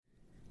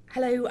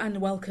Hello and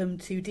welcome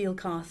to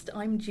Dealcast.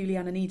 I'm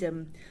Juliana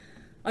Needham.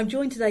 I'm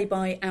joined today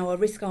by our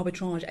risk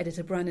arbitrage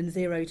editor Brandon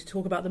Zero to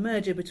talk about the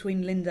merger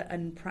between Linde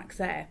and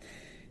Praxair.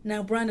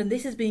 Now, Brandon,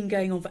 this has been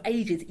going on for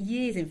ages,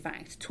 years in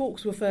fact.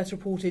 Talks were first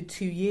reported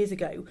 2 years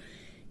ago.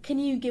 Can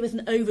you give us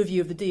an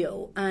overview of the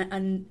deal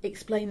and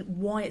explain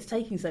why it's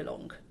taking so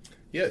long?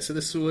 Yeah, so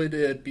this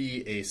would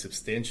be a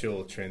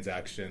substantial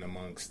transaction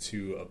amongst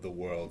two of the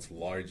world's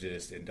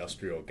largest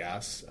industrial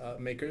gas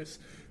makers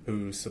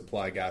who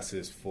supply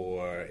gases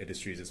for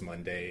industries as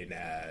mundane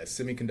as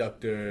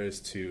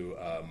semiconductors to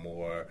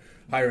more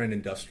higher-end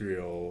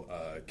industrial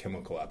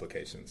chemical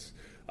applications.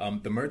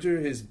 The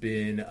merger has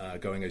been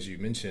going, as you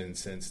mentioned,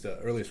 since the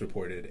earliest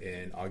reported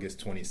in August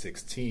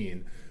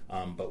 2016,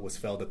 but was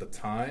failed at the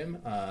time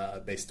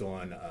based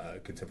on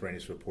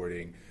contemporaneous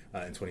reporting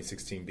in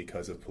 2016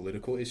 because of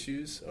political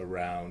issues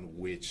around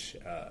which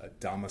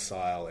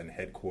domicile and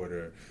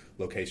headquarter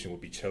location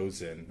would be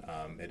chosen.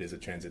 It is a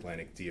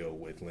transatlantic deal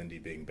with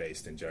Linde being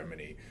based in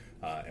Germany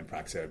and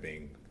Praxair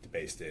being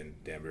based in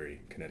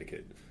Danbury,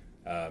 Connecticut.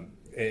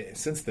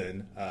 Since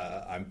then,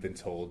 I've been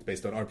told,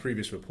 based on our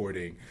previous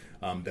reporting,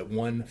 that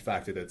one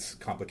factor that's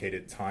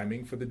complicated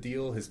timing for the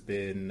deal has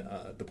been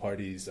the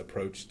parties'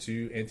 approach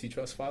to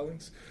antitrust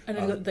filings.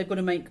 And they've got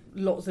to make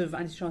lots of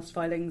antitrust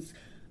filings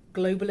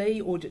globally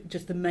or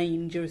just the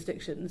main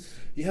jurisdictions?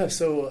 Yeah,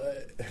 so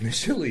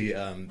initially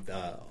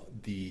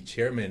the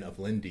chairman of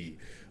Linde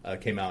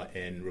came out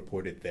and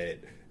reported that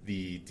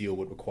the deal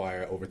would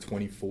require over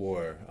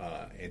 24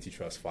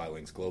 antitrust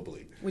filings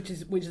globally. Which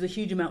is a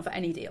huge amount for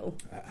any deal.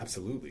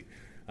 Absolutely.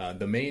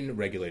 The main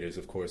regulators,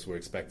 of course, were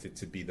expected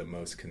to be the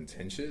most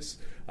contentious,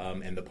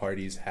 and the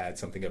parties had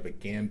something of a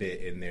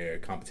gambit in their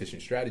competition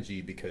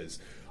strategy because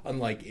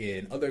unlike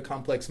in other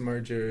complex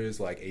mergers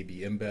like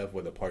AB InBev,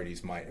 where the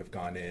parties might have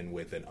gone in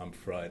with an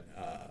upfront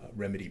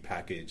remedy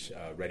package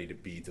ready to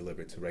be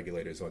delivered to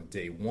regulators on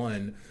day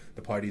one,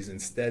 the parties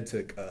instead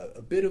took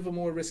a bit of a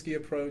more risky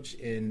approach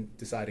in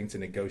deciding to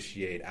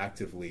negotiate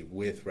actively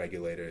with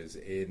regulators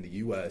in the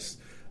U.S.,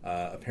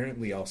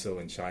 apparently also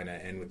in China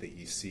and with the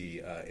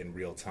EC in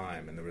real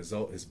time. And the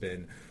result has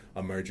been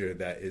a merger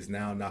that is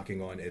now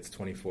knocking on its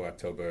 24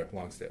 October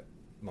long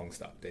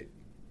stop date.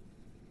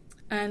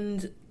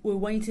 And we're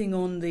waiting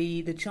on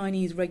the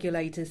Chinese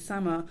regulator,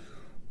 SAMR.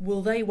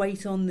 Will they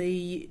wait on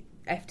the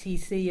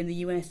FTC in the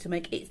US to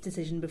make its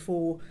decision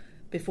before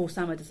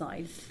SAMR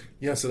decides?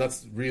 Yeah, so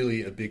that's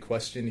really a big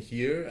question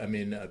here. I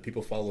mean,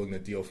 people following the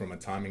deal from a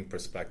timing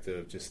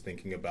perspective, just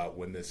thinking about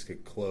when this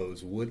could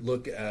close, would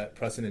look at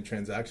precedent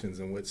transactions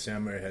in which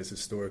SAMR has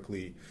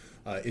historically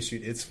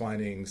issued its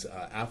findings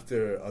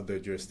after other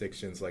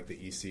jurisdictions like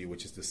the EC,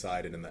 which is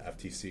decided, and the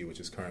FTC, which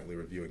is currently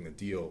reviewing the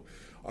deal.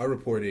 Our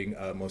reporting,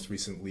 most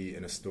recently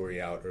in a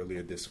story out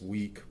earlier this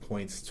week,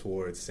 points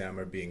towards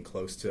SAMR being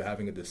close to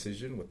having a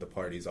decision, with the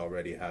parties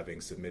already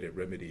having submitted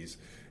remedies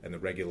and the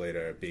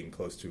regulator being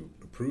close to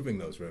approving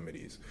those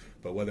remedies.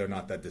 But whether or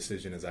not that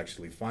decision is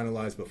actually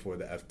finalized before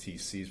the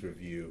FTC's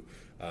review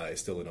is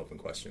still an open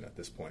question at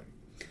this point.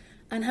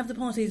 And have the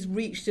parties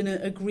reached an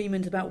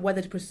agreement about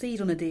whether to proceed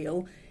on a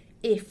deal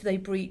if they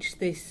breach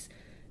this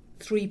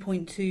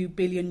 €3.2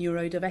 billion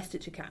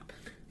divestiture cap?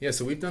 Yeah,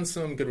 so we've done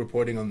some good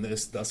reporting on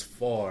this thus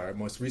far,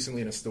 most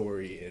recently in a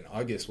story in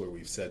August where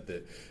we've said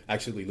that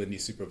actually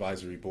Linde's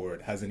supervisory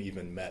board hasn't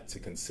even met to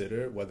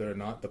consider whether or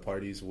not the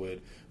parties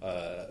would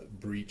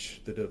breach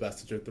the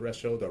divestiture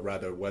threshold, or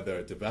rather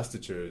whether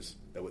divestitures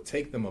that would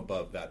take them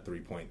above that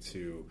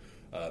 €3.2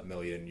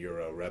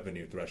 million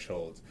revenue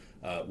threshold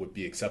would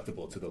be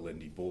acceptable to the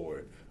Linde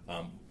board.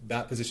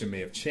 That position may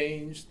have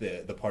changed.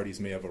 The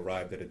parties may have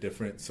arrived at a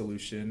different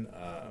solution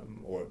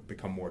or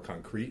become more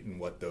concrete in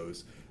what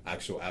those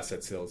actual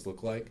asset sales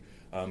look like.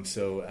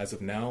 So as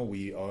of now,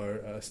 we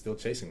are still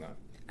chasing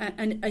that.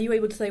 And are you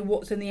able to say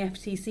what's in the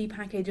FTC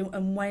package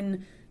and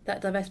when that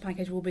divest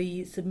package will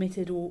be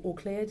submitted or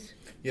cleared?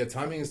 Yeah,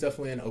 timing is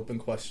definitely an open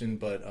question,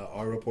 but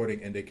our reporting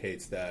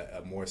indicates that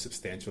a more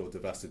substantial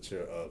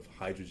divestiture of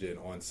hydrogen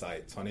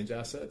on-site tonnage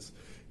assets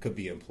could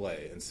be in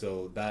play. And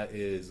so that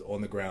is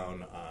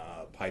on-the-ground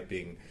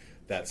piping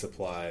that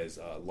supplies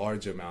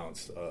large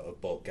amounts of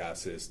bulk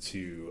gases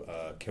to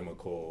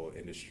chemical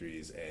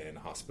industries and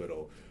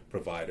hospital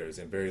providers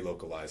in very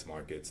localized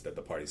markets that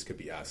the parties could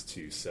be asked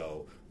to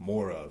sell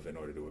more of in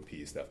order to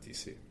appease the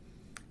FTC.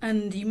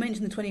 And you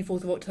mentioned the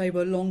 24th of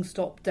October long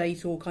stop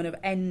date or kind of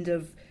end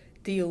of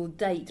deal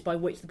date by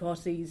which the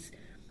parties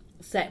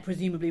set,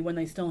 presumably when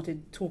they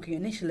started talking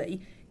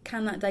initially.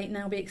 Can that date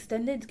now be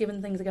extended,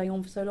 given things are going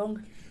on for so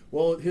long?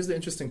 Well, here's the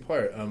interesting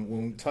part.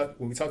 When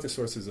we talk to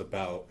sources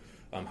about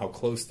how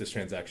close this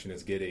transaction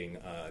is getting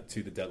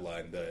to the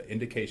deadline, the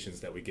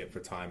indications that we get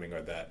for timing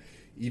are that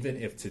even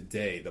if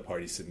today the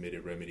parties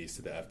submitted remedies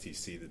to the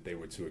FTC that they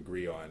were to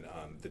agree on,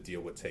 the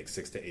deal would take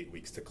 6 to 8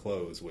 weeks to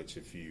close, which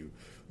if you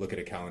look at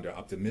a calendar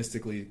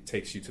optimistically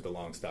takes you to the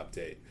long stop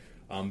date.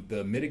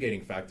 The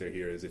mitigating factor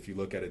here is if you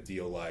look at a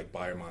deal like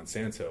Bayer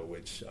Monsanto,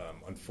 which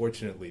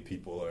unfortunately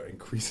people are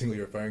increasingly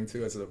referring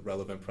to as a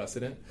relevant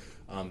precedent,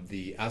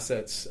 the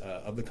assets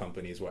of the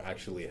companies were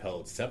actually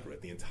held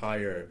separate. The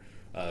entire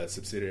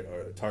subsidiary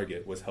or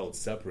target was held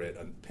separate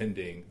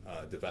pending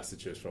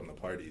divestitures from the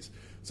parties.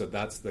 So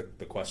that's the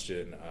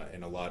question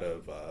in a lot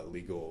of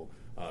legal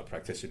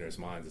practitioners'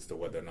 minds as to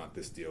whether or not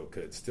this deal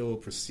could still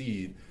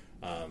proceed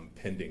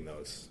pending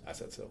those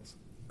asset sales.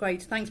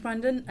 Great. Thanks,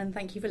 Brandon, and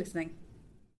thank you for listening.